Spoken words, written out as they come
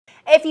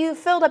If you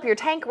filled up your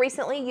tank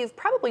recently, you've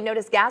probably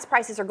noticed gas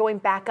prices are going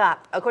back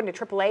up. According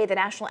to AAA, the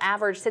national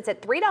average sits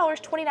at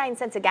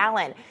 $3.29 a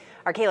gallon.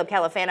 Our Caleb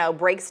Califano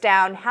breaks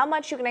down how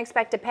much you can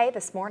expect to pay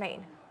this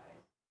morning.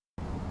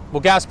 Well,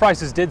 gas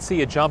prices did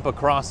see a jump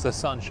across the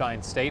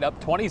Sunshine State, up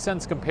 20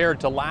 cents compared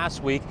to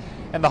last week,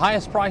 and the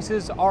highest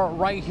prices are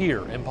right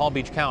here in Palm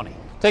Beach County.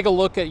 Take a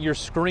look at your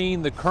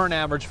screen. The current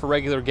average for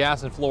regular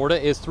gas in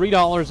Florida is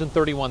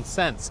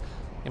 $3.31.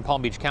 In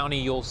Palm Beach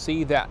County, you'll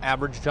see that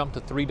average jump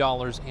to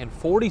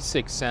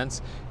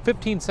 $3.46,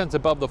 15 cents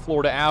above the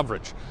Florida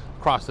average.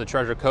 Across the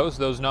Treasure Coast,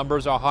 those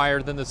numbers are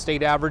higher than the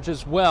state average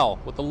as well,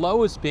 with the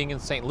lowest being in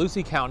St.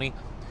 Lucie County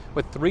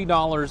with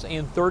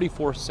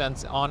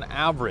 $3.34 on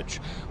average.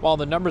 While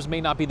the numbers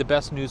may not be the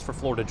best news for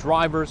Florida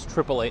drivers,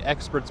 AAA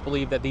experts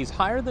believe that these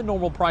higher than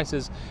normal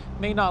prices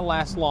may not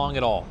last long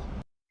at all.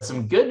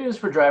 Some good news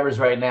for drivers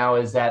right now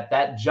is that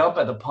jump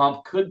at the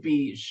pump could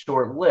be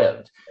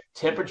short-lived.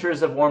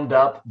 Temperatures have warmed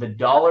up, the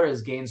dollar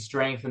has gained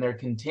strength, and there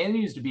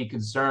continues to be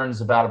concerns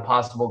about a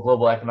possible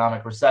global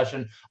economic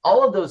recession.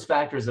 All of those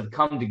factors have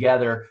come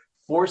together,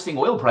 forcing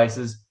oil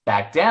prices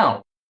back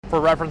down.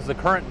 For reference, the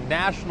current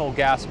national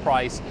gas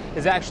price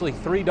is actually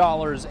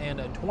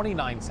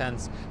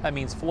 $3.29. That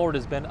means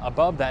Florida's been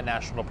above that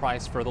national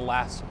price for the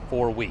last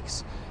 4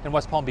 weeks. In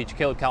West Palm Beach,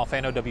 Caleb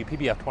Califano,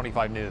 WPBF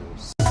 25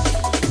 News.